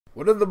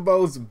One of the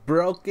most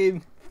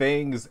broken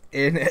things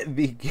in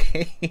the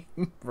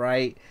game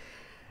right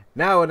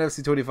now in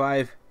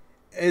FC25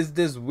 is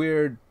this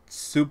weird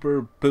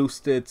super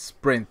boosted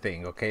sprint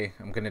thing. Okay,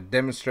 I'm gonna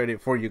demonstrate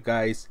it for you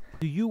guys.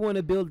 Do you want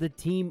to build the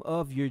team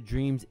of your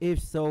dreams? If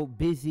so,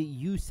 visit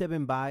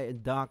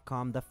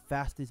u7buy.com, the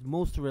fastest,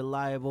 most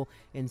reliable,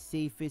 and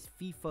safest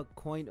FIFA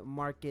coin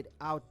market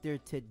out there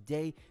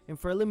today. And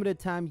for a limited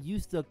time,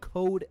 use the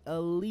code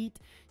ELITE.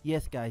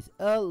 Yes, guys,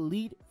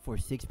 ELITE for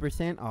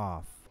 6%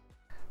 off.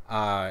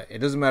 It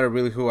doesn't matter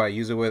really who I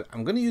use it with.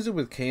 I'm gonna use it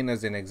with Kane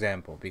as an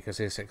example because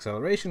his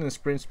acceleration and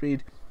sprint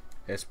speed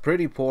is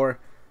pretty poor,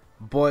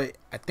 but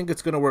I think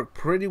it's gonna work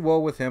pretty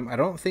well with him. I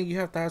don't think you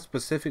have to have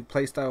specific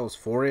playstyles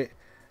for it.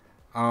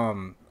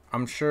 I'm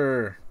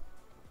sure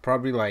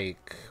probably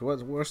like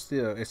where's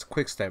the it's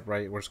quick step,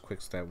 right? Where's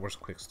quick step? Where's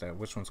quick step?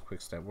 Which one's quick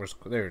step?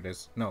 There it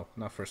is. No,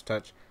 not first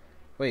touch.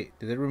 Wait,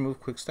 did they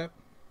remove quick step?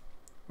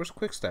 Where's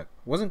quick step?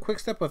 Wasn't quick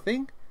step a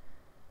thing?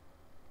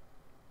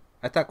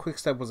 I thought quick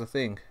step was a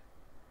thing.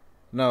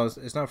 No,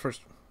 it's not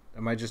first.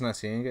 Am I just not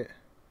seeing it?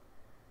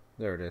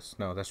 There it is.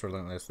 No, that's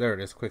relentless. There it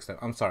is. Quick step.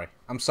 I'm sorry.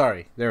 I'm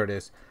sorry. There it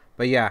is.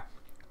 But yeah,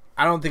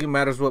 I don't think it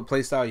matters what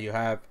playstyle you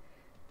have.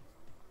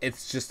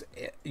 It's just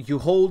you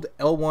hold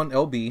L1,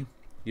 LB,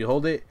 you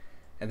hold it,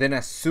 and then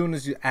as soon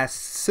as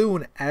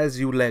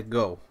you let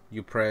go,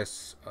 you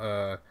press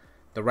the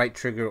right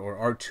trigger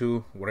or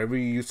R2, whatever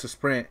you use to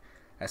sprint.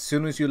 As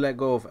soon as you let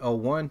go of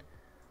L1,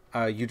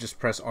 you just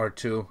press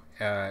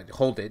R2.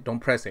 Hold it. Don't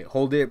press it.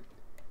 Hold it.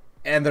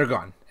 And they're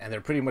gone. And they're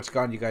pretty much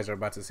gone. You guys are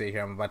about to see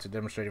here. I'm about to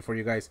demonstrate it for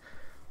you guys.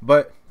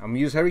 But I'm going to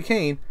use Harry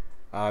Kane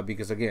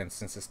because, again,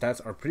 since the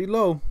stats are pretty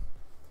low,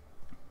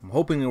 I'm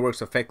hoping it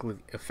works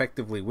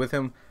effectively with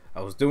him.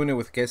 I was doing it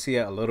with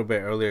Kessia a little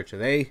bit earlier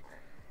today.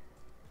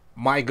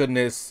 My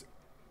goodness,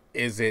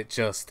 is it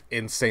just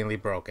insanely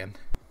broken.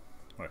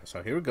 Alright,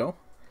 so here we go.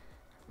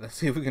 Let's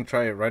see if we can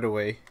try it right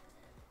away.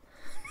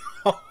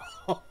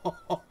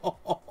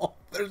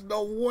 There's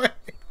no way.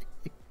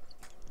 Did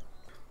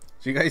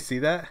you guys see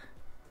that?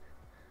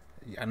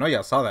 I know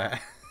y'all saw that.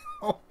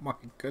 Oh my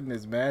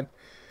goodness, man.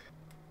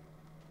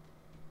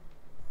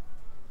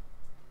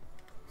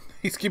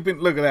 He's keeping,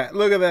 look at that.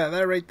 Look at that.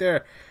 That right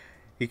there.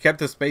 He kept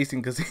the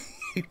spacing because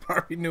he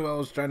probably knew I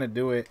was trying to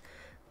do it.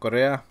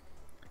 Correa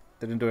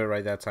didn't do it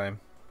right that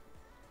time.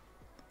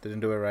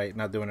 Didn't do it right.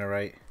 Not doing it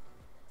right.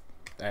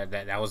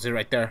 That was it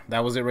right there.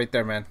 That was it right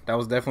there, man. That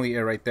was definitely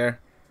it right there.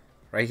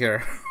 Right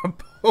here.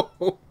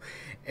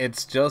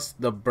 It's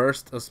just the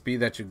burst of speed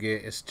that you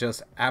get. It's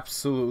just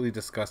absolutely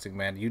disgusting,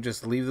 man. You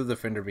just leave the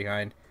defender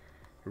behind.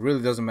 It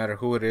really doesn't matter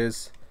who it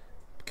is.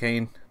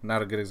 Kane,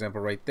 not a good example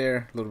right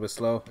there. A little bit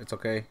slow. It's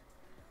okay.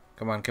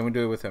 Come on, can we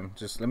do it with him?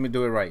 Just let me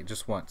do it right.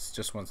 Just once.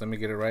 Just once. Let me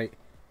get it right.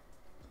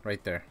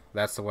 Right there.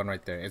 That's the one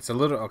right there. It's a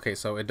little... Okay,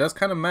 so it does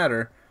kind of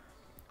matter.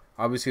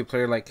 Obviously, a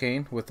player like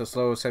Kane with the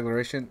slow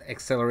acceleration,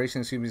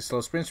 excuse me,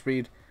 slow sprint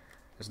speed,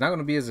 it's not going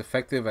to be as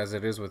effective as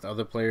it is with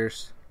other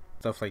players.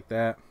 Stuff like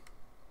that.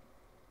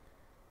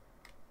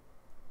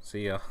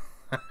 See ya.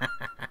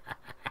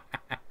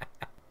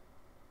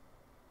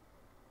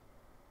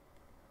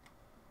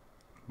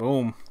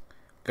 Boom.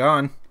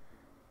 Gone.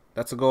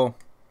 That's a goal.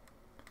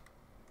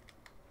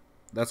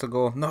 That's a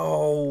goal.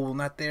 No,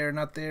 not there,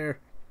 not there.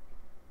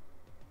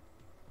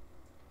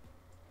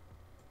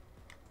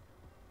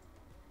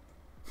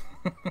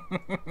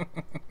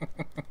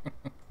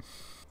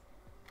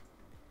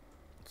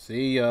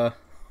 See ya.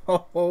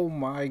 Oh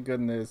my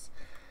goodness.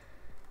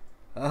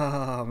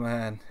 Oh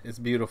man, it's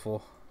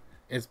beautiful.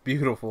 It's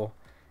beautiful.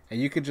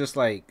 And you could just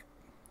like,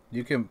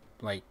 you can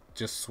like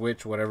just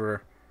switch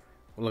whatever.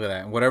 Look at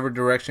that. Whatever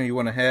direction you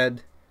want to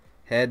head,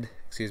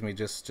 excuse me,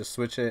 just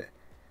switch it.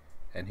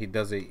 And he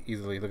does it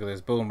easily. Look at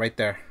this. Boom, right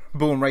there.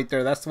 Boom, right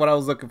there. That's what I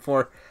was looking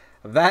for.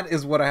 That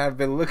is what I have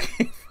been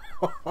looking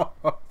for.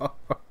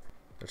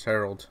 There's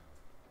Harold.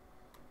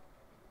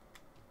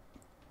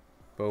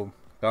 Boom.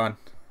 Gone.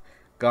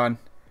 Gone.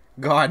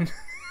 Gone.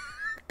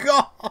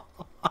 Gone.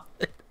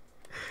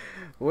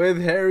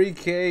 With Harry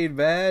Kane,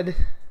 man.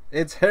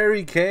 It's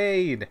Harry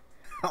Kane.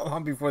 How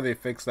long before they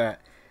fix that?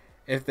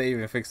 If they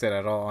even fix it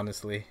at all,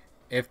 honestly.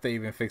 If they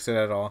even fix it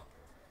at all.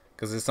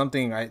 Because it's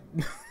something I...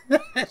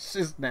 That's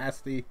just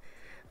nasty.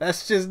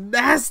 That's just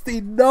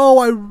nasty. No,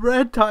 I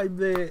red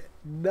timed it.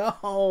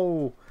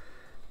 No.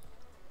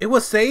 It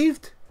was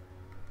saved?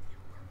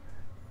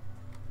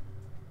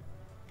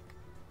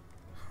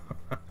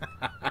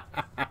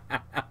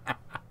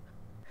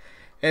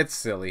 It's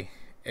silly.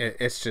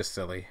 It's just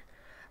silly.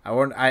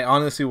 I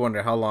honestly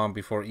wonder how long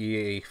before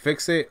EA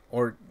fix it,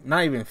 or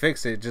not even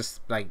fix it,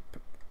 just like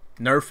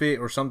nerf it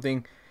or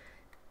something.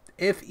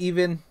 If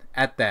even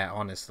at that,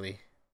 honestly.